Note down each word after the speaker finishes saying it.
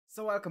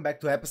So welcome back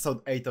to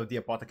episode 8 of the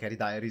Apothecary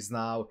Diaries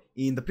now.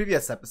 In the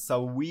previous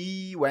episode,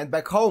 we went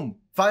back home.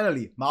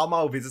 Finally,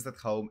 Maomao visited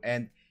home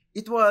and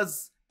it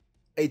was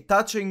a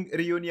touching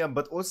reunion,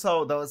 but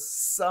also there was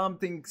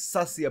something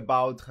sussy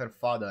about her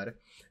father.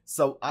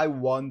 So I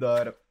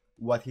wonder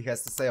what he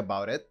has to say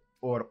about it,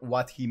 or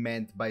what he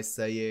meant by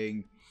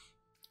saying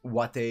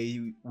what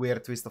a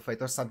weird twist of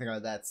fate or something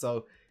like that.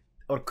 So,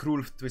 or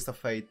cruel twist of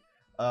fate.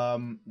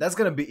 That's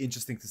gonna be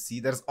interesting to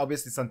see. There's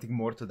obviously something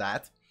more to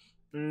that.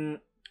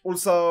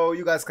 Also,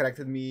 you guys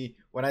corrected me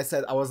when I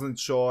said I wasn't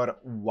sure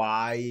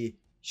why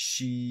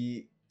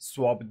she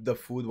swapped the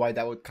food, why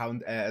that would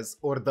count as,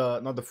 or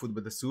not the food,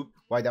 but the soup,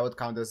 why that would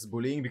count as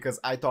bullying,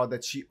 because I thought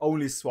that she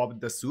only swapped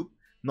the soup,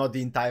 not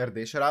the entire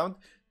dish around,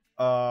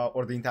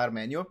 or the entire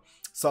menu.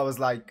 So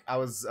I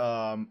was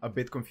a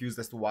bit confused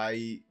as to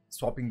why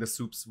swapping the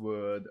soups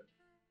would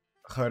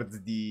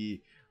hurt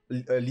the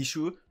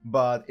Lishu,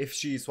 but if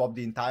she swapped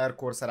the entire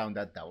course around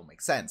that, that would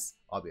make sense,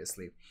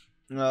 obviously,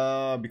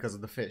 because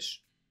of the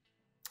fish.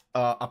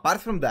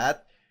 Apart from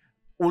that,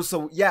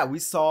 also, yeah, we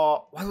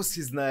saw, what was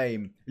his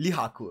name?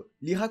 Lihaku.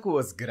 Lihaku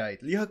was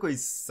great. Lihaku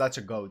is such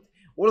a goat.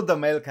 All of the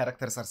male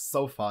characters are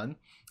so fun.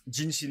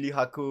 Jinshi,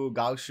 Lihaku,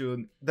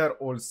 Gaoshun, they're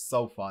all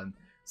so fun.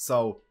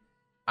 So,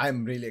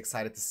 I'm really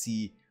excited to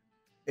see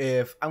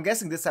if, I'm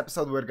guessing this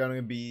episode we're going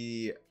to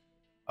be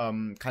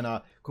kind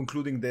of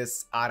concluding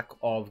this arc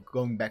of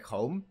going back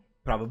home,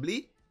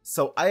 probably.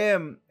 So, I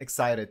am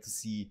excited to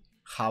see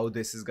how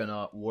this is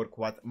gonna work,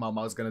 what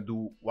Maomao is gonna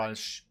do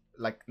once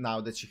now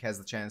that she has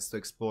the chance to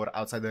explore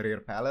outside the rear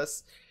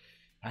palace.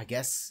 I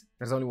guess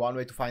there's only one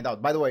way to find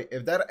out. By the way,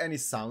 if there are any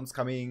sounds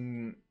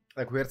coming,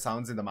 like weird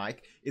sounds in the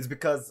mic, it's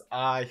because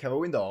I have a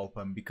window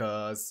open,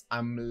 because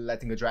I'm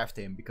letting a draft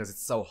in, because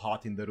it's so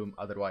hot in the room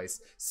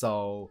otherwise.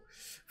 So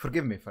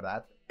forgive me for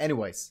that.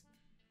 Anyways,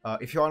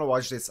 if you want to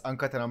watch this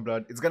uncut and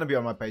unblurred, it's gonna be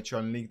on my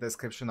Patreon, link in the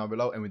description down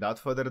below. And without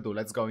further ado,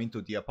 let's go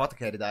into the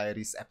Apothecary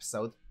Diaries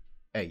episode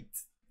 8.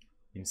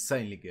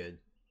 Insanely good.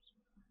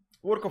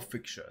 Work of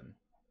fiction.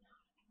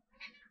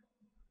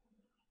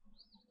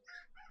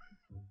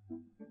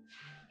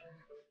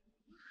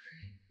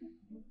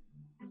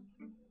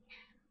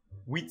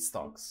 Wheat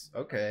stalks,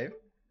 okay.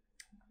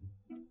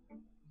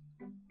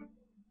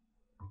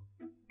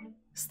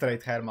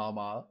 Straight hair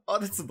Maomao. Oh,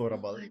 that's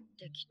adorable.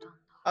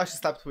 Oh, she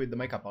stopped with the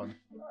makeup on.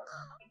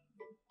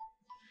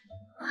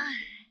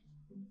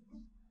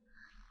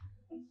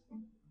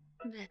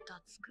 ベ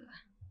タつく。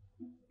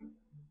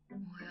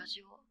親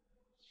父は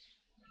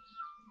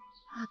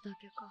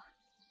畑か。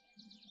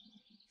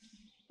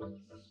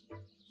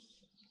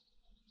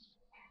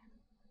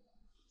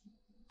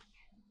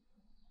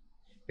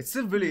It's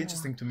still really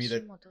interesting to me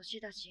that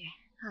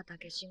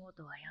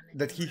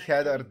he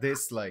had her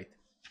this late.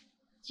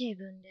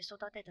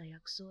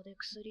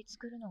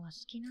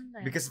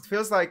 Because it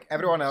feels like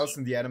everyone else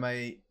in the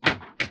anime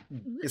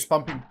is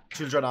pumping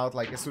children out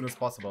like as soon as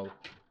possible.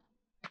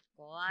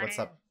 What's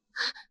up?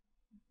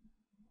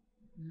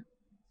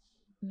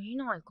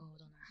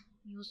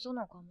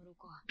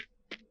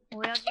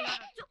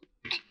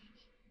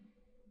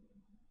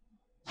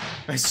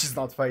 She's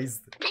not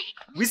phased.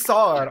 We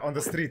saw her on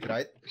the street,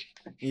 right?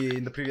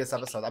 In the previous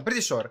episode. I'm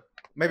pretty sure.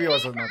 Maybe it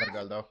was another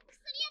girl though.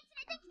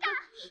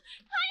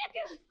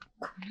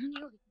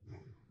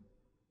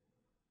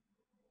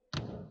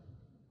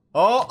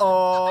 Oh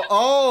oh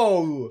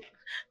oh!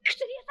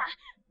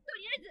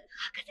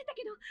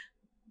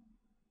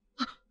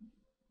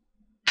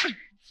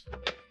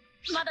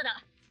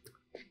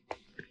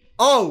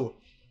 Oh!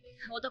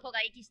 男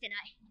が息して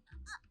ない。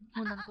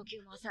女の呼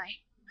吸も浅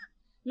い。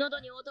喉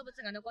に嘔吐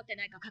物が残って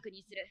ないか確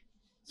認する。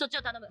そっち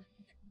を頼む。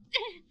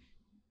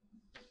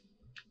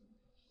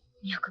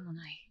脈も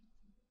ない。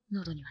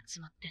喉には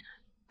詰まってない。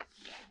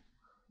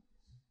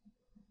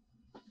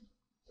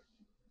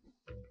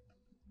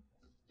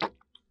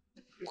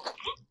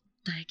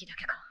唾液だ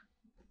けか。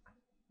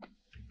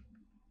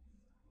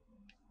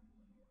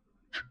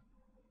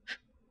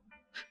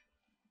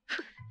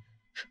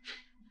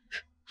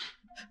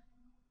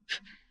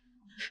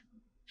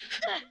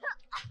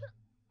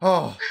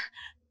Oh.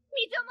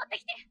 水を持って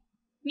きて。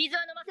水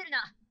は飲ませる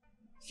な。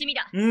炭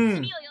だ。炭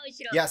を用意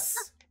しろ。Yes.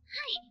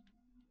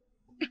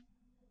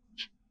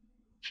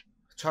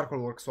 Charcoal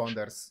works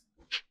wonders.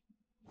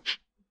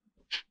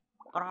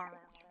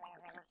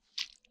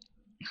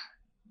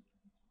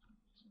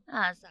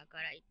 朝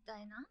から一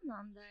体何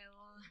なんだよ。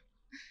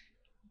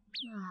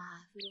あ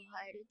あ、風呂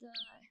入りたい。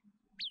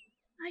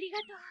ありが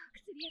とう、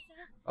薬屋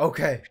さん。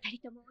Okay. 二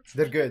人とも落ち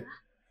They're 着いた。 good.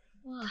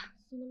 ああ、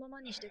そのま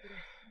まにしてくれ。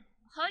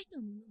吐いた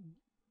もの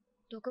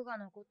毒が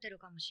残ってる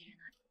かもしれ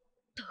ない。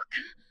毒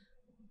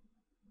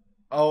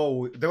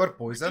Oh, they were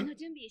お茶 poison? の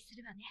準備す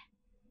るわね。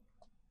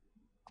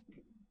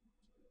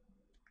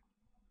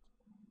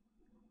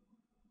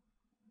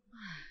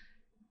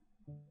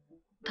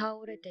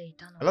倒れてい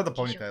たの I love the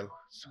ponytail.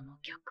 その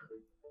客。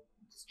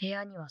部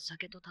屋には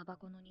酒とタバ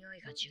コの匂い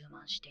が充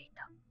満してい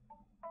た。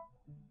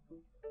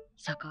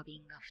酒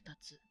瓶が2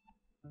つ。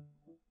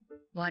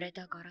割れ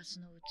たガラス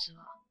の器。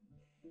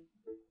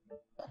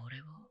こ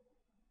れは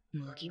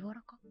麦わ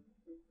らか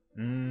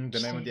The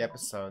name of the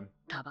episode.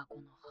 タバコ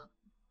の葉。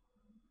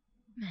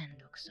めん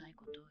どくさい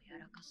ことをや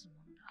らかすも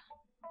んだ。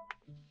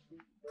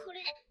こ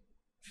れ、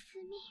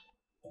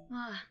炭。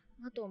あ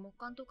あ、あと木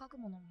管と書く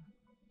ものも。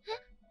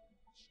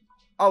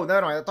Oh,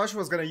 never mind. I thought she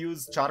was gonna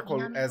use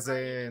charcoal as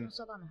in...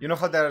 You know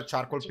how there are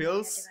charcoal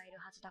pills?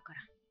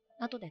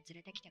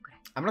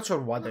 I'm not sure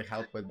what they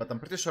help with, but I'm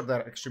pretty sure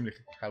they're extremely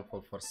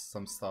helpful for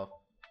some stuff.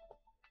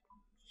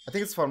 I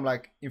think it's from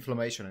like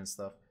inflammation and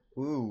stuff.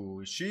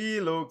 Ooh, she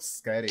looks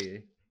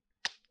scary.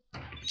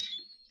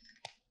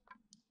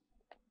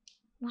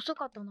 遅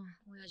かったな、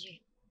親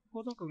父。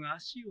この子が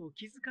足を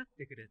気遣っ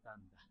てくれたん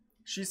だ。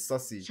She's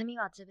sussy. 炭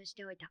は潰し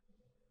ておいた。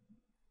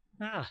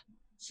ああ、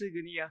す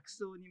ぐに薬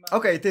草に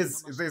Okay, it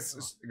is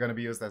gonna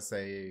be used as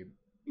a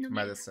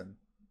medicine.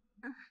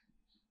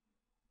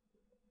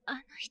 あの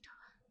人は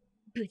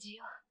無事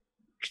よ。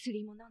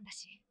薬も飲んだ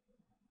し。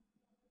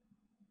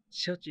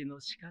処置の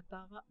仕方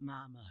は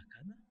まあまあ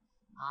かな。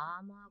あ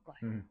あまあか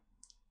い。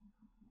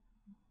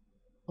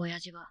親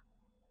父は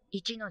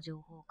1の情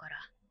報か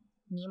ら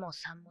2も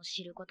3も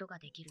知ることが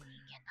できる人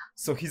間だ。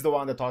So he's the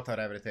one that taught her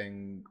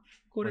everything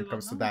when it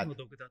comes to that.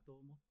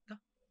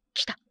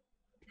 来た。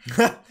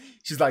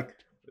She's like,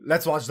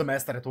 let's watch the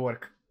master at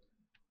work.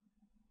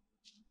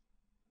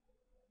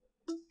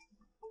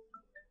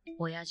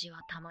 親父は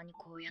たまに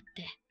こうやっ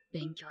て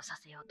勉強さ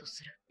せようと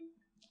する。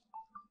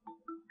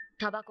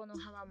タバコの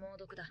葉は猛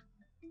毒だ。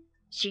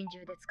心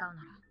中で使う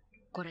なら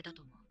これだ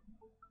と思う。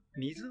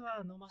水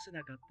は飲ませ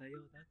なかったよ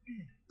うだね。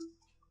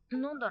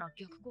飲んだら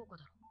逆効果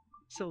だろ。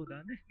そう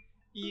だね。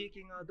胃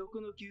液が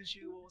毒の吸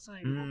収を抑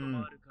えること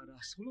もあるから、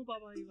その場合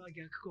は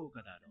逆効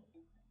果だろ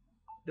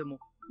う。でも、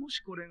もし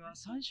これが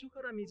最初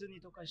から水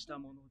に溶かした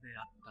もので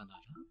あったな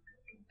ら、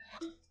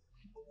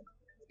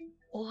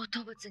嘔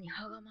吐物に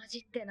葉が混じ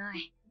ってな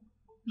い。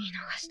見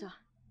逃し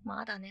た。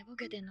まだ寝ぼ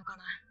けてんのか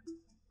な。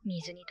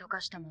水に溶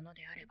かしたもの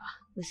であれば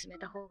薄め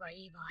た方が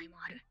いい場合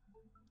もある。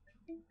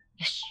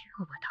よし、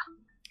覚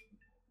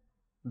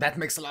えた。That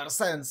makes a lot of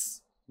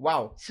sense.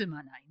 Wow. す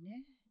まない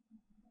ね。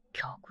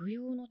客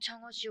用の茶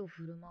菓子を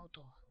振る舞う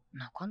と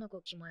なかな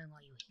か気前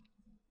が良い。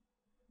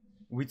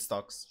Wheat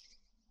stalks.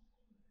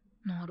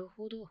 なる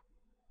ほど。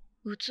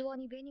器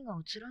に紅が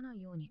映らな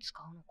いように使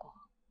うのか。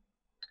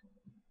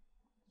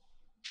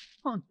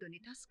本当に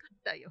助かっ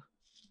たよ。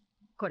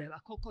これ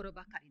は心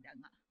ばかりだ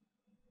が。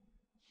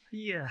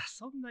いや、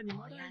そんなに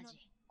もらえない。親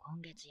父、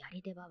今月や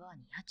り手ババア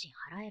に家賃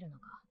払えるの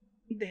か。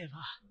では。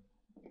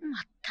ま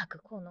ったく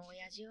この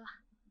親父は。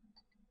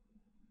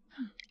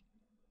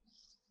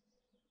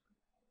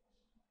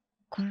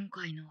今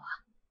回のは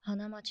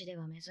花町で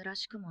は珍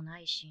しくもな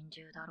い心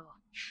中だろう。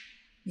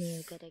身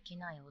請けでき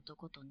ない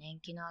男と年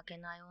季の明け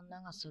ない女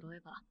が揃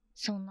えば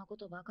そんなこ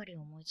とばかり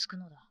思いつく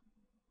のだ。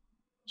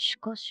し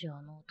かし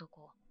あの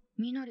男、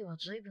身なりは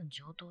随分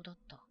上等だっ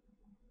た。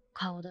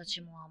顔立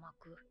ちも甘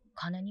く、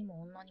金にも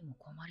女にも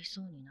困り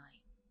そうにな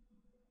い。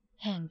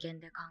偏見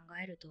で考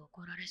えると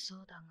怒られそ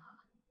うだが、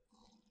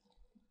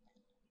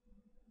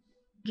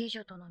妓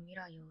女との未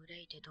来を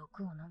憂いて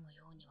毒を飲む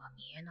ようには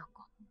見えな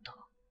かった。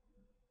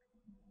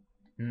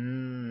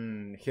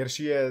Here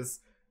she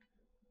is.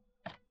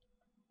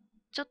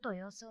 ちょっと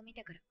様子を見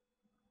てくる。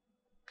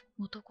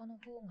男の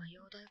方が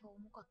容体が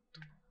重かっ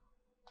たな。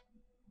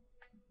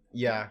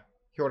Yeah,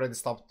 he already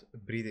stopped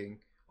breathing.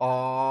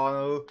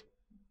 Oh.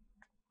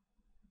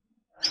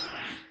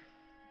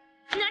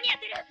 何やっ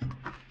て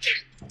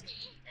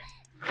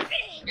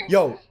る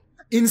Yo,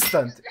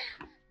 instant. 邪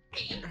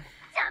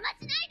魔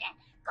しないで。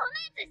この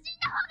やつ死ん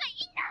だ方がい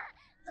いんだ。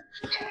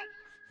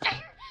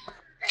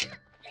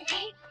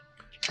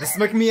This is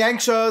making me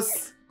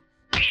anxious.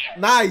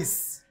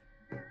 Nice.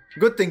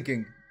 Good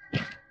thinking.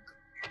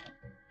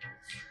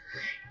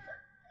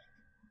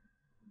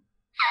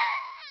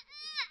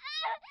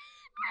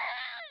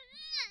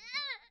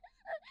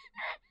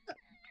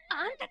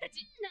 あんたた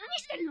ち何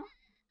してるの？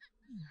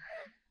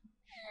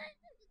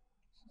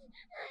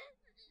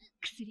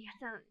薬屋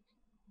さん、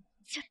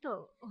ちょっ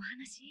とお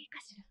話いい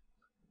かし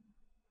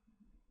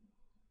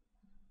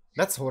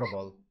ら。That's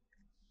horrible.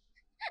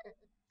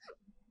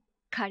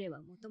 彼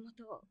はもとも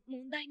と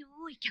問題の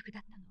多い客だ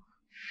ったの。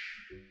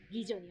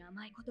妓女に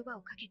甘い言葉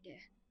をかけて、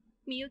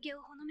身請け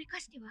をほのめか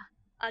しては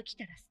飽き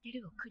たら捨て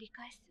るを繰り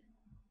返す。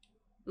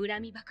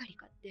恨みばかり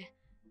買って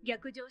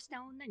逆上し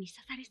た女に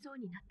刺されそう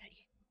になった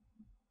り、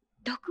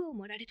毒を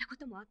盛られたこ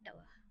ともあった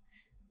わ。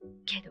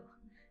けど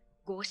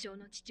豪商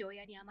の父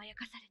親に甘や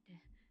かされ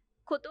て、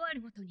断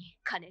るごとに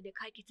金で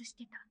解決し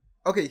てた。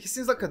Okay, he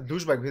seems like a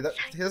douchebag.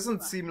 He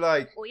doesn't seem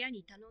like... 親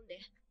に頼んで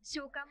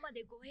召喚ま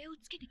で護衛を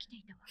つけてきて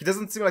いたわ。He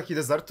doesn't seem like he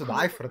deserved to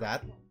die for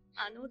that.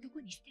 あの男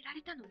に捨てら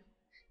れたの。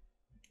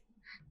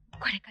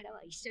これから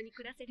は一緒に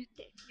暮らせるっ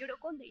て喜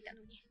んでいた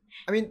のに。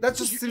I mean, that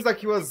just seems like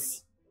he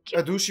was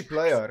a douchey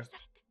player.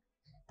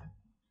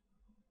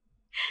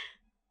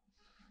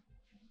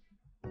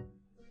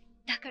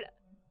 だから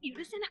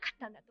許せなかっ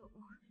たんだと思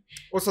う。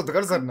Also, the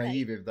girls are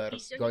naive if they're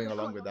going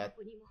along with that.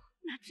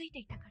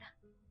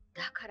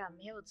 だから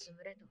目をつ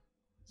むれと。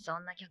そ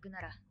んな客な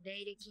ら出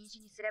入り禁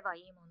止にすれば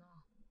いいものを。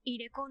入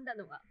れ込んだ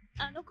のは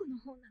あの子の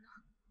方なの。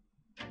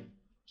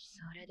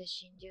それで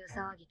心中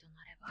騒ぎと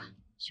なれば、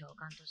召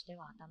喚として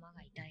は頭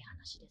が痛い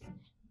話ですね。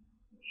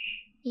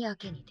や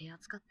けに手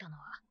厚かったの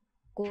は、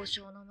豪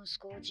商の息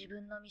子を自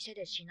分の店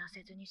で死な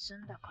せずに済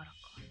んだからか。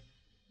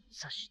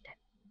そして、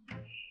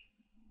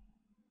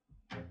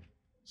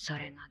そ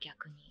れが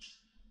逆に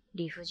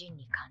理不尽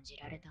に感じ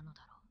られたの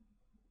だろ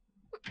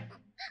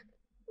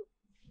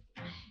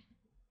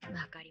う。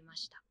わかりま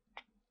した。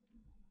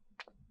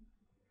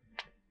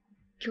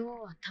今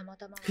日はたま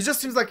たま。He just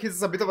seems like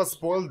he's a bit of a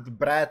spoiled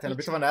brat and a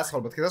bit of an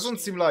asshole, but he doesn't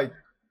seem like,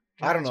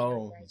 I don't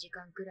know.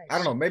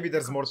 Maybe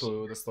there's more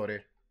to the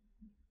story.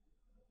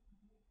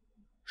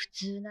 普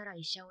通なら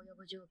医者を呼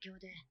ぶ状況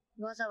で、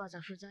わざわざ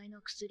不在の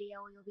薬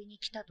屋を呼びに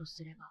来たと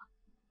すれば、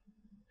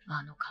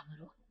あのカム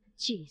ロ、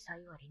小さ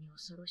い割に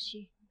恐ろし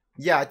い。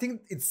Yeah, I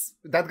think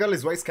that girl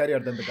is way scarier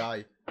than the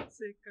guy.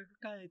 せっかく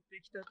帰って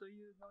きたと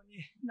いうの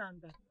に、なん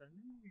だったね。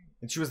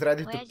And she was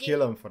ready to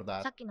kill him for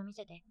that. さっきの見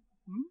せて。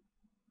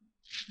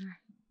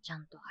ちゃ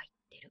んと入っ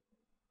てる。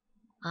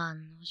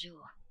案の定、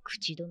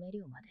口止め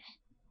料まで。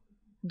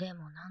で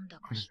もなんだ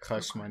か引っか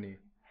か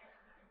る。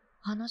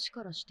話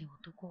からして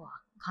男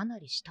はかな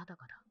りしたた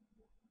かだ。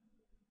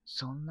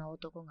そんな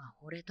男が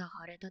惚れた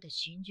腫れたで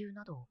心中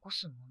など起こ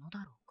すもの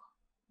だろうか。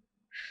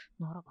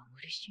ならば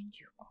無理心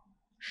中か。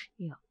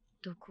いや、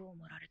毒を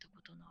盛られたこ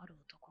とのある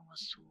男が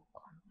そう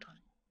簡単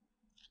に。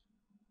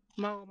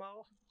マオマ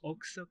オ、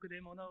憶測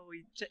で物を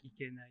言っちゃい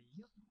けない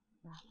よ。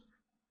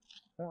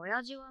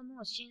親父は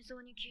もう真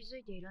相に気づ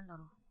いているんだ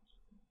ろ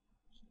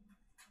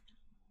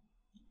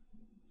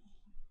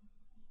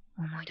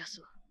う。思い出す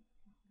わ。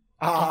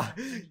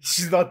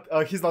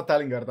he's not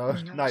telling her though.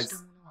 Nice.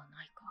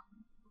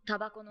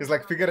 He's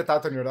like, figure it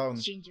out on your own.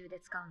 心中で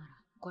使うなら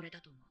これだ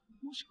と思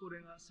う。もしこ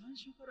れが最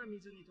初から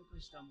水に溶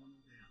かしたもの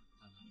で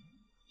あったなら、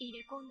入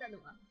れ込んだ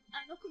のは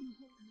あの子の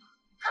方なの。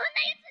こん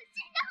なやつ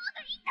死んだ方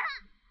がいいんだ。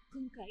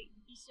今回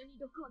一緒に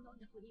毒を飲ん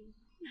だ子にも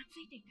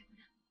懐いていたか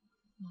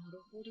ら。な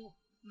るほど。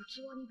器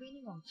に紅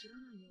が映ら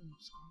ないように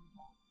使う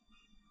のか。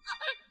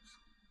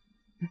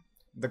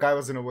The guy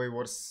was in a way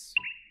worse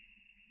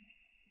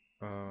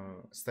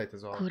state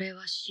as well. これ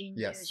は心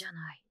中じゃ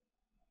ない。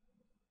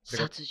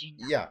殺人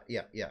だ。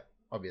Yeah,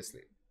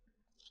 obviously.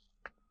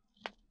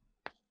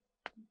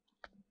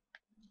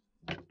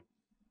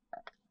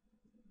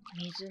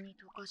 水に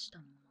溶かした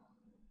もの、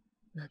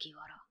麦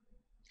わら、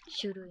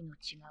種類の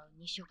違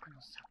う2色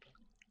の酒。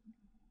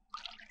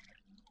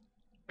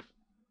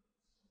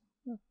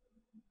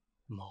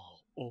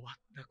もう終わっ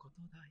たこと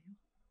だよ。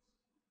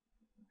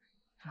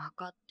わ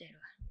かってる。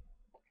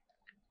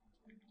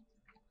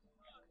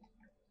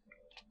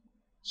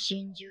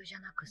心中じゃ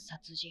なく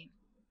殺人。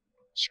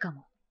しか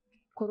も、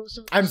殺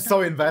そうと I'm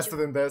so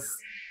invested in this.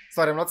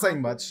 Sorry, I'm not saying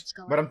much,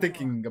 but I'm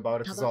thinking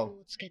about it as タバコ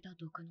well. をつけた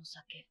毒の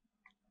酒。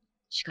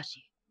しか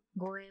し、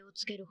護衛を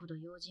つけるほど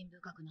用心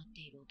深くなっ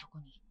ている男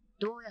に、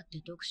どうやって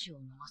毒酒を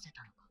飲ませ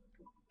たのか。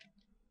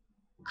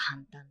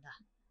簡単だ。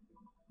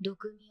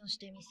毒味をし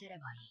てみせれ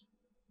ばいい。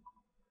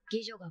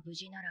妓女が無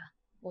事なら、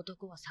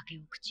男は酒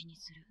を口に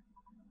する。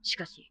し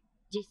かし、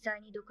実際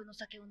に毒の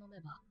酒を飲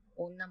めば、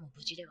女も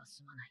無事では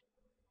済まない。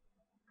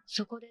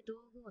そこで道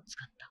具を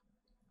使った。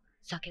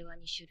酒は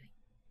2種類。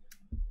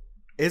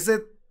Is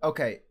it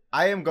okay?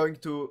 I am going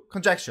to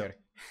conjecture.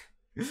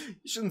 You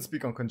shouldn't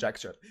speak on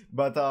conjecture,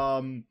 but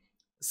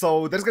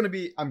so there's gonna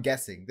be. I'm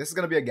guessing this is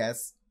gonna be a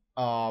guess.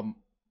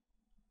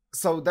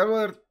 So there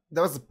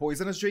was a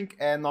poisonous drink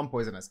and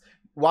non-poisonous.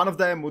 One of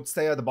them would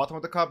stay at the bottom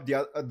of the cup.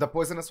 The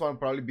poisonous one would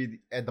probably be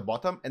at the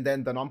bottom, and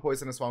then the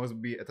non-poisonous one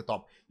would be at the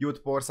top. You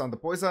would pour some of the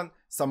poison,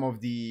 some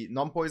of the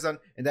non-poison,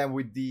 and then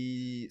with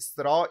the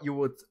straw, you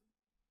would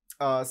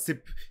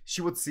sip.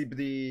 She would sip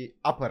the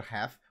upper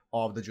half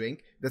of the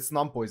drink that's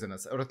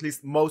non-poisonous, or at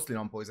least mostly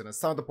non-poisonous.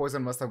 Some of the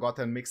poison must have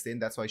gotten mixed in.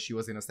 That's why she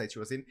was in a state she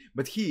was in.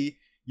 But he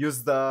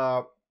used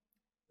the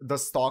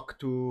stock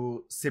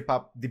to sip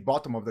up the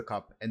bottom of the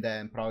cup, and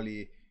then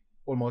probably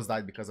almost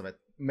died because of it.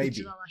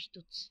 Maybe.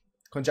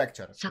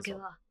 Conjecture. 酒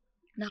は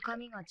中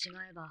身が違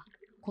えば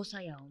濃さ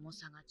や重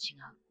さが違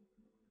う。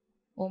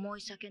重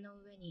い酒の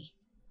上に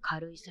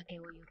軽い酒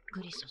をゆっ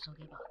くり注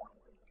げば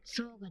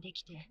層がで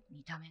きて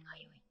見た目が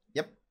良い。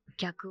Yep.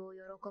 客を喜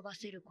ば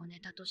せる小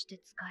ネタとして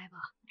使え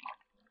ば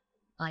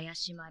怪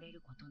しまれ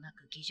ることな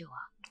く妓女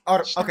は。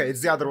Or okay, it's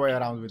the other way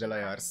around with the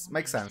layers.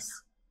 Makes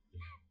sense.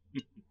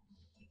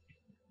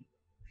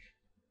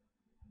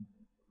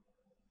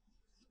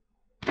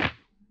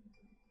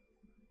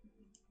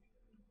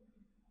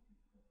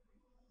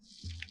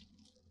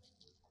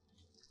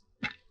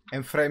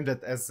 And framed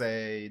it as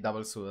a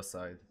double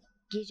suicide.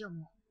 妓女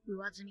も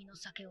上積みの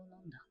酒を飲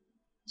んだ。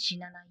死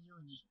なないよ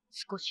うに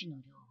少しの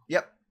量を。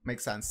Yep, makes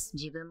sense.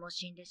 自分も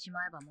死んでし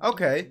まえばもう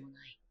Okay.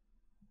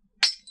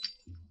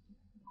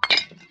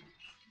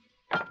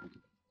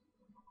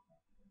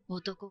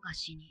 男が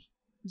死に、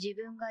自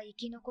分が生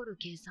き残る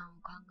計算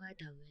を考え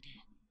た上で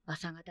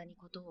朝方に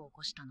ことを起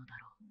こしたのだ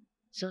ろう。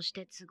そし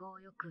て都合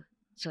よく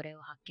それ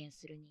を発見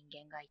する人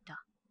間がい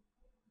た。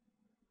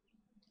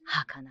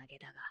儚げ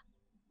だが、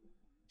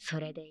そ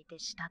れでいて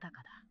したた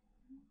かだ。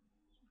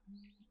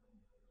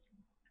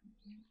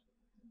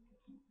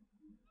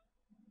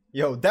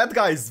Yo, that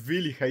guy is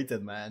really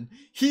hated, man.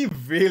 He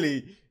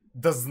really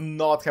does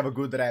not have a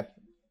good rep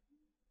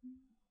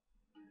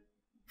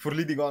for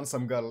leading on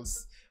some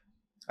girls.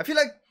 I feel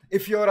like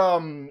if you're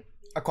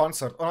a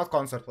concert, or not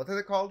concert, what is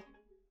it called?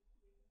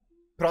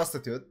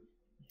 Prostitute.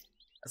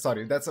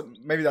 Sorry,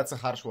 maybe that's a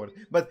harsh word.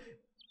 But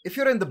if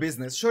you're in the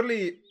business,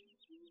 surely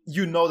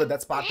you know that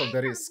that's part of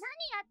the risk.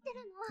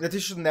 That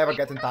you should never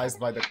get enticed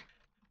by the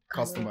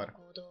customer.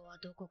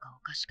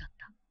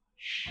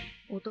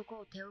 男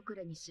を手遅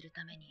れにする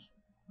ために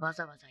わ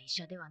ざわざ医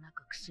者ではな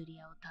く薬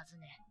屋を訪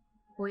ね、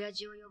親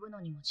父を呼ぶの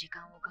にも時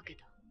間をかけ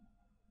た。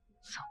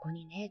そこ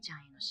に姉ちゃ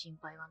んへの心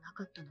配はな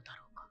かったのだ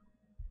ろうか。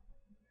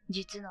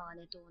実の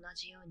姉と同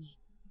じように、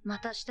ま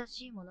た親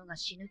しい者が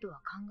死ぬとは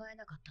考え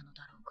なかったの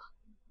だろうか。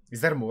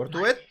Is there more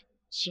to it?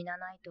 死な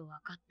ないと分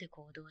かって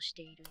行動し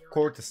ているよう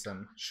だ。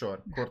Courtesan,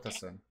 sure,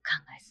 courtesan.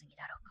 考えすぎ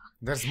だろうか。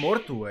There's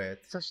more to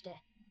it. そし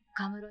て、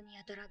カムロに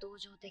やたら同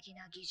情的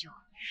な義女。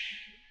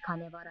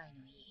金払い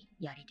のい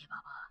いやり手バ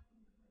バア。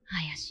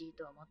怪しい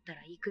と思った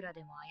らいくら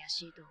でも怪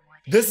しいと思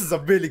えて。This is a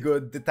really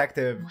good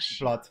detective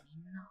plot.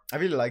 I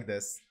really like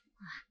this.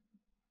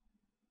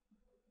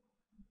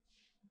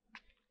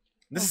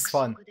 This is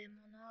fun.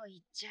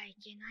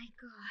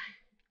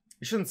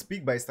 You shouldn't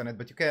speak based on it,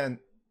 but you can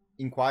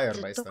inquire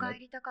based on it. 帰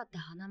りたかった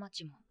花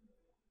町も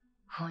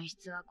本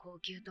質は高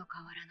級と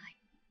変わらない。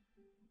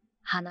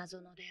花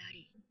園であ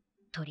り、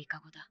鳥か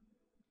ごだ。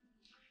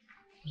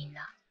みん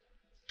な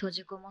閉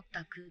じこもっ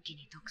た空気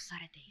に毒さ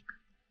れていく。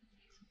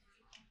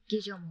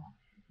義女も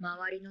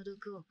周りの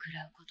毒を食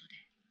らうこと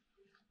で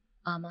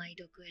甘い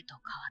毒へと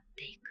変わっ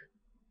ていく。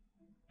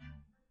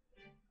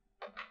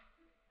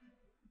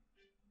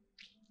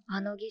あ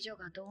の義女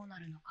がどうな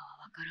るのかは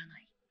わからな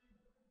い。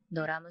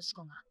ドラ息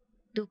子が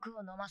毒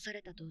を飲まさ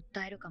れたと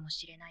訴えるかも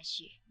しれない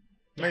し、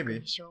逆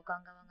に召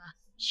喚側が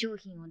商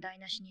品を台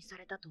無しにさ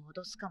れたと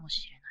脅すかも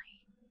しれない。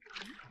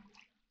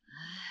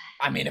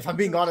I mean, if I'm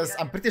being honest,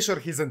 I'm pretty sure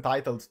he's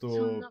entitled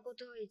to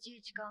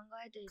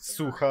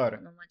sue her.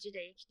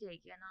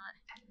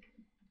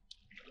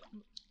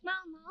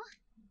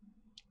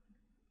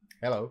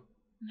 Hello.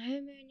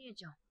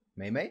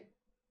 Mei Mei?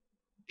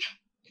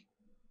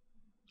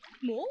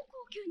 もう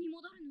高級に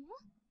戻るの？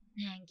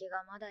年季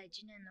がまだ1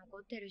年残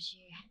ってるし、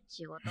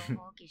仕事を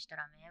放棄した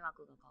ら迷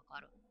惑がかか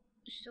る。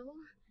そう、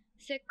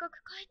せっかく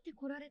帰って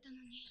こられたの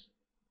に。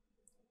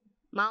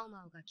マオ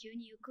マオが急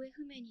に行方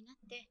不明になっ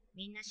て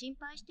みんな心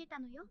配してた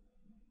のよ。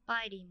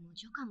パイリンも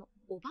ジョカも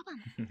おばば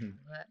も。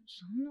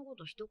そんなこ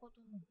と一言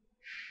も。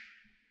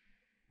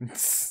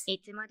い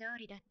つも通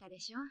りだったで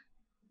しょ。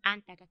あ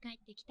んたが帰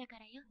ってきたか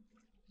らよ。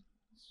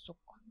そっ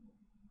か。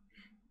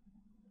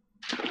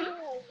や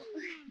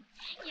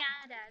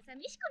だ、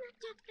寂しくなっ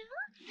ちゃった。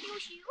よ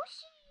しよ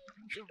し。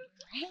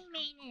メイメ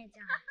イ姉ち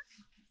ゃん。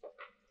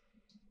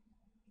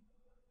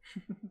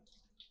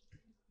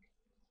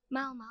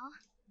マオマオ、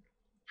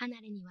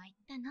離れには行っ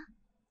たの？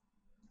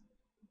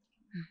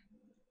う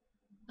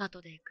ん。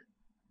後で行く。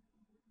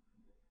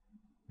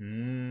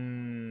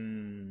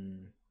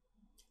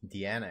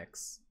The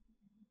annex.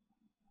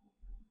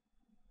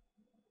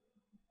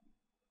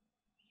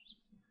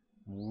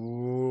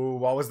 Ooh,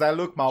 what was that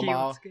look,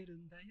 Maomao?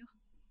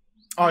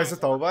 Oh, is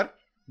it over?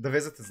 The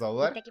visit is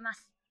over?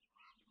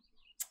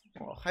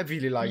 Oh, I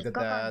really like the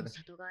dad.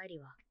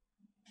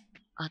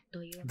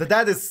 The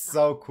dad is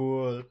so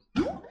cool.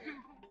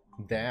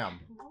 Damn.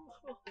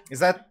 Is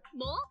that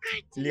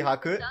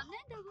Lihaku?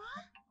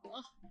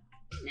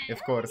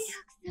 Of course.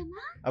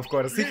 Of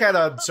course. He had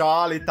a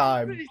jolly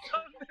time.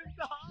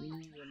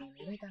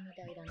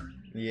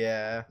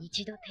 Yeah.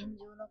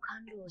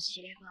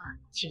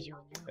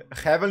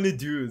 Heavenly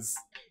dews.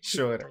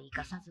 Sure.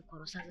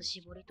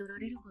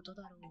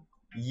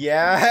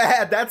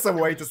 Yeah, that's a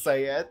way to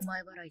say it.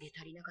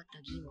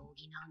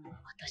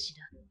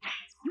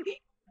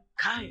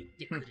 帰っ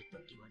てくると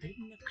きは連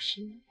絡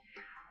しな。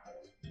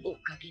お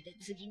かげで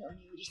次の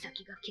身売り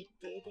先が決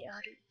定で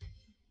ある。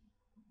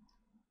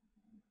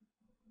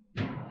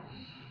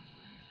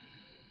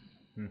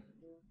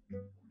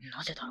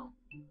なぜだろう。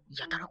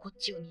やたらこっ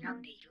ちを睨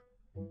んでいる。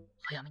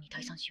早めに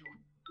退散しよ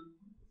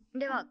う。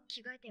では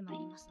着替えてまい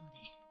りますので。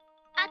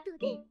後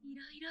でいろ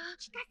いろ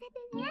聞かせ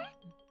てね。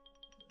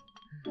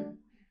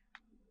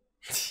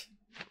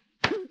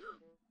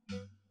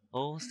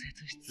応接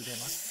室で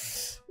待って。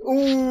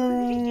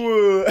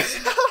Ooh.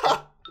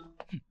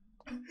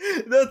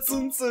 The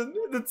Tsun,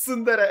 the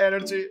tsundere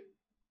energy.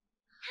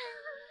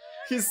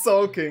 He's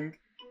sulking.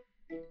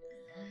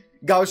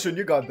 Gaoshun,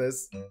 you got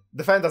this.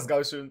 Defend us,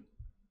 Gaoshun.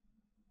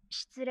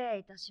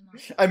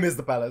 I miss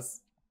the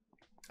palace.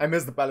 I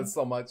miss the palace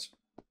so much.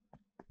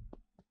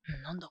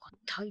 なんだか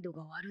態度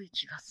が悪い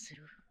気がす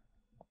る。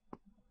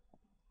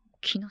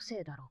気のせ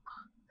いだろう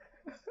か。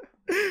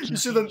You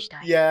shouldn't.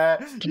 Yeah.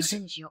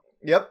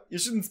 Yep. You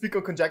shouldn't speak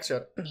of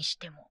conjecture. にし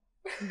ても、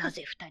な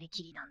ぜ二人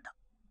きりなんだ。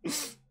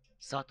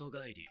里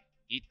帰り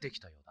行ってき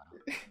たようだな。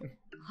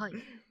はい。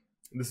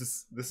This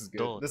is good.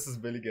 どう This is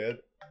really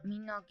good. み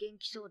んな元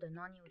気そうで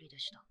何よりで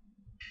した。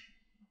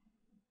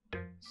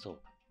そ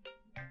う。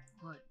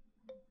はい。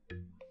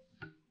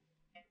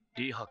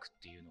李白っ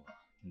ていうのは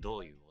ど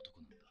ういう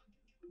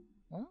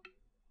男なんだ？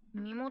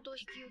身元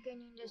引受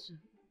人です。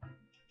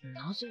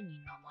なぜ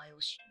に名前を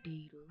知って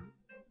いる？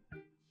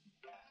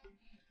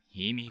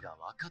意味が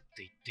分かっ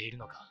て言っている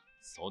のか。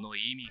その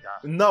意味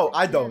が。No,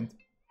 I don't.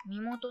 身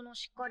元の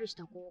しっかりし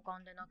た交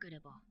換でなけれ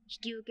ば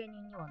引受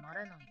人にはな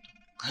れない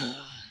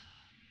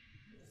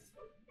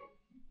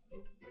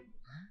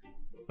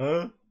と。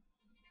Huh?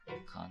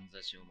 かん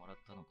ざしをもらっ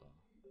たのか？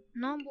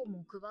何本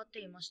も配っ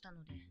ていました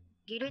ので、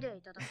義理で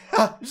いただき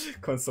ます。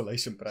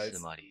Consolation つ prize.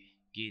 まり、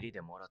義理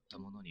でもらった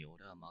ものに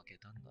俺は負け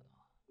たんだな。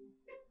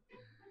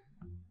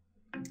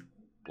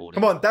俺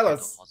Come on, は tell 負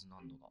us. けたはずな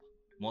んだが、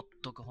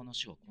全く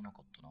話は来な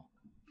かったな。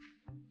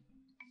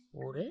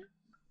俺？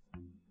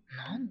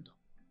なんだ？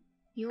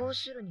要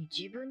するに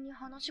自分に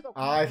話が来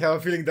I have a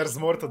feeling there's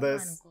more to ない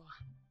this. のか。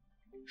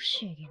不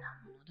思議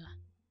なものだ。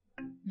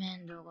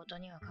面倒ごと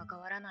には関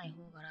わらない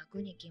方が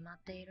楽に決まっ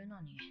ている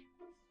のに。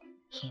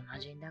暇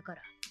人だか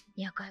ら、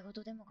夜会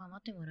事でも構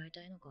ってもらい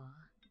たいのか。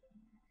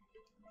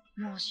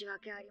申し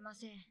訳ありま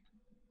せん。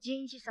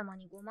神子様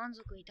にご満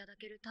足いただ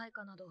ける対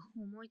価など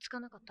思いつか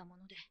なかったも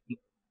ので。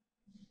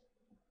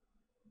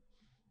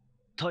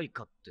対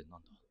価ってな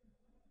んだ？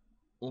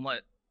お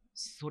前、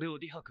それを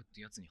李白っ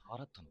てやつに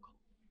払ったのか？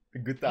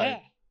 Good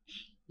time.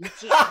 一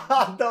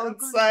Don't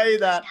say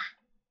that.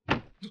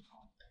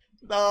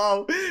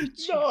 No,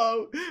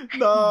 no,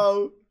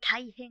 no,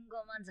 大変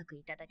ご満足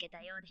いただけ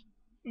たようで、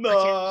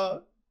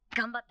 no.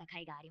 頑張った甲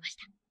斐がありまし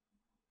た。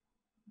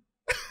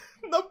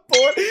 No,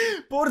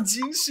 poor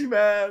Jinshi,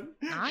 man.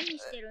 何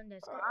してるんで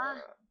すか？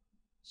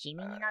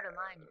君になる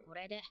前にこ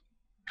れで。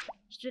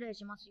失礼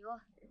しますよ。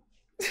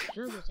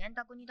すぐ洗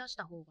濯に出し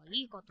た方が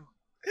いいかと。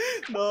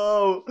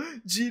No,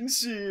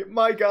 Jinshi,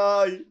 my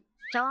guy.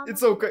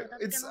 It's okay,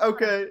 it's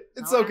okay,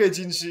 it's okay,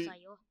 Jinshi.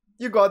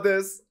 You got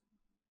this.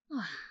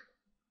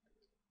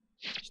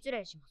 失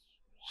礼しま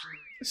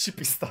す。 She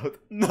pissed out.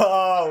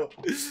 No.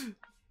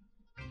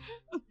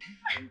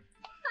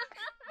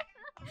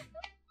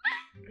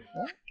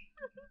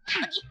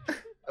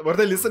 Were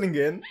they listening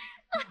in?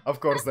 Of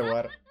course they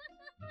were.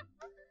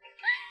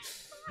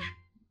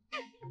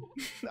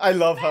 I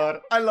love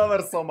her. I love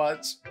her so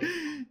much.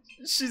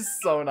 She's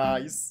so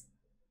nice.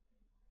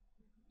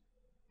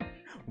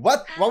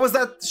 What? What was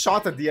that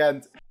shot at the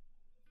end?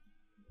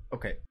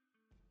 Okay.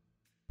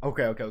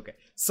 Okay.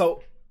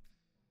 So,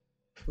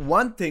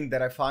 one thing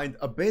that I find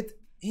a bit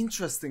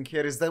interesting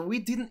here is that we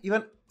didn't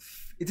even...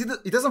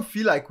 It doesn't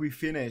feel like we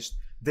finished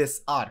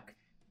this arc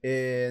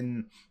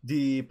in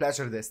the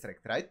Pleasure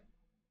District, right?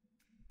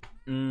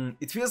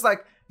 It feels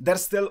like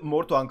there's still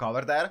more to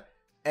uncover there,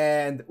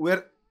 and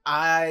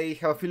I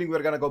have a feeling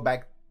we're gonna go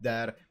back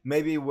there,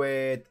 maybe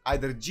with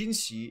either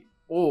Jinshi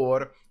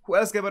or who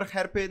else gave her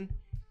hairpin?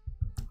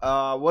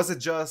 Was it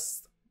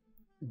just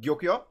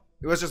Gyokyo?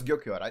 It was just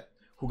Gyokyo, right?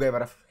 Who gave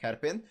her a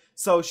hairpin.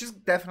 So she's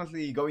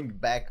definitely going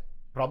back,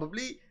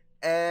 probably,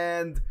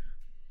 and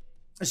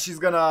she's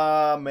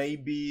gonna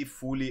maybe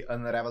fully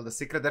unravel the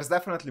secret. There's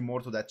definitely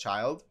more to that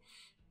child.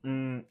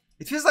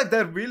 It feels like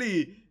they're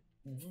really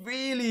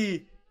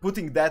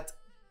putting that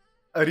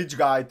rich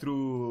guy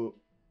through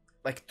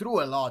a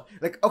lot.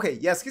 Like, okay,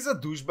 yes, he's a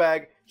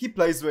douchebag. He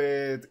plays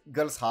with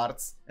girls'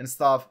 hearts and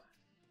stuff.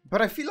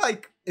 But I feel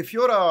like if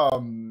you're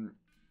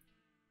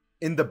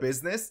in the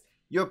business,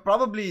 you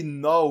probably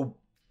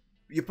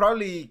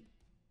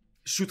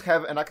should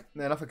have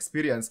enough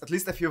experience. At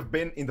least if you've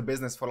been in the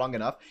business for long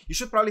enough, you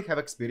should probably have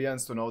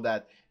experience to know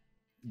that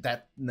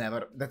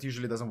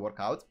usually doesn't work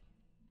out,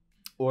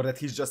 or that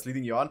he's just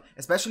leading you on.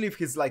 Especially if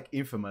he's like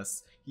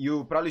infamous,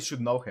 you probably should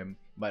know him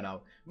by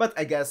now. But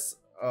I guess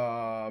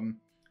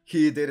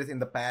he did it in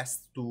the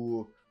past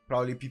to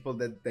probably people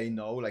that they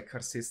know, like her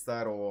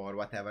sister or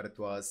whatever it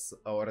was,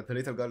 or the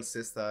little girl's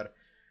sister.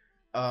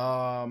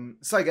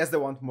 So I guess they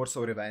want more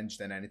so revenge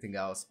than anything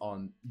else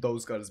on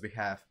those girls'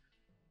 behalf.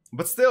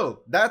 But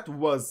still, that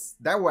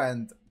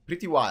went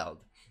pretty wild.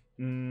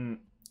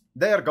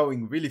 They are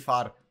going really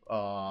far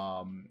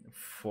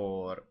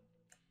for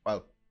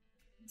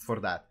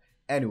that.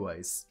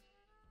 Anyways,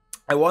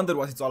 I wonder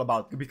what it's all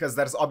about, because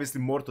there's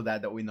obviously more to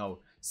that we know.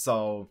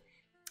 So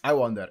I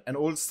wonder. And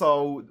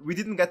also, we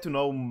didn't get to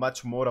know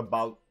much more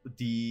about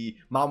the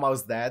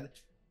Maomao's dad,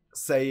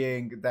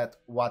 saying that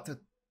what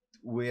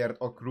weird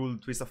or cruel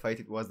twist of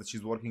fate it was that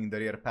she's working in the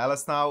rear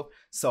palace now.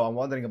 So I'm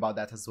wondering about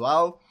that as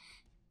well.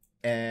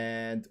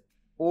 And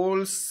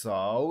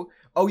also,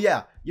 oh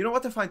yeah, you know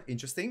what I find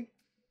interesting?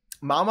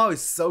 Maomao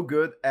is so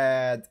good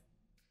at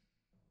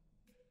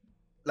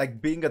like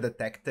being a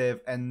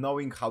detective and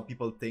knowing how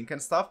people think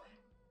and stuff,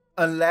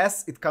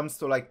 unless it comes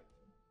to like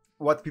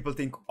what people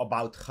think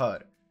about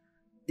her.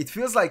 It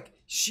feels like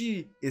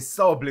she is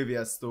so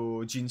oblivious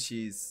to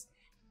Jinshi's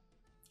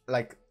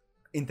like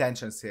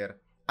intentions here.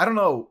 I don't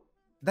know.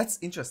 That's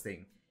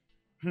interesting.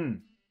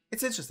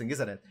 It's interesting,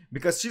 isn't it?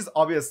 Because she's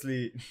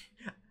obviously...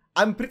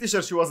 I'm pretty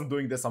sure she wasn't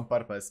doing this on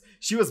purpose.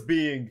 She was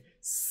being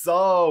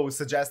so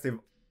suggestive,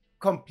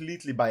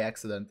 completely by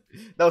accident.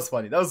 That was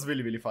funny. That was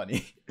really, really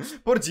funny.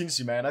 Poor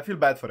Jinshi, man. I feel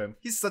bad for him.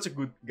 He's such a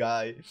good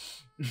guy.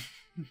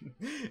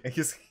 And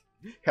he's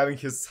having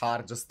his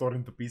heart just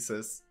torn to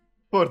pieces.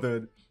 Poor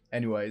dude.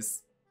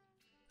 Anyways,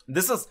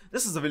 this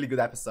is a really good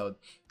episode.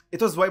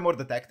 It was way more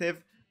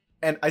detective,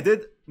 and I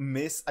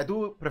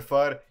do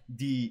prefer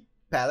the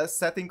palace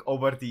setting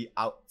over the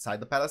outside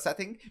the palace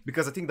setting,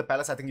 because I think the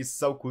palace setting is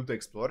so cool to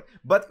explore.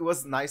 But it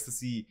was nice to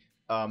see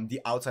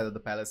the outside of the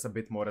palace a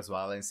bit more as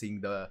well, and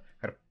seeing her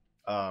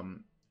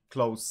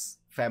close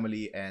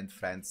family and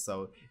friends.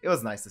 So it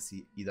was nice to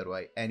see either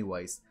way.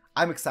 Anyways,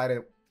 I'm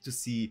excited to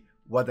see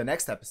what the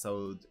next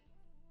episode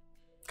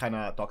kind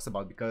of talks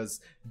about,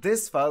 because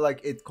this felt like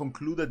it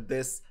concluded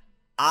this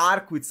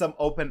arc with some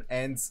open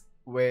ends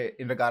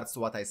in regards to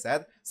what I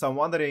said. So I'm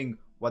wondering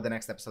what the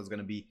next episode is going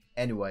to be.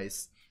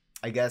 Anyways,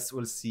 I guess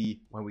we'll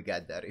see when we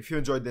get there. If you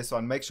enjoyed this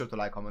one, make sure to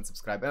like, comment,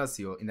 subscribe, and I'll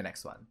see you in the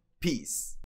next one. Peace.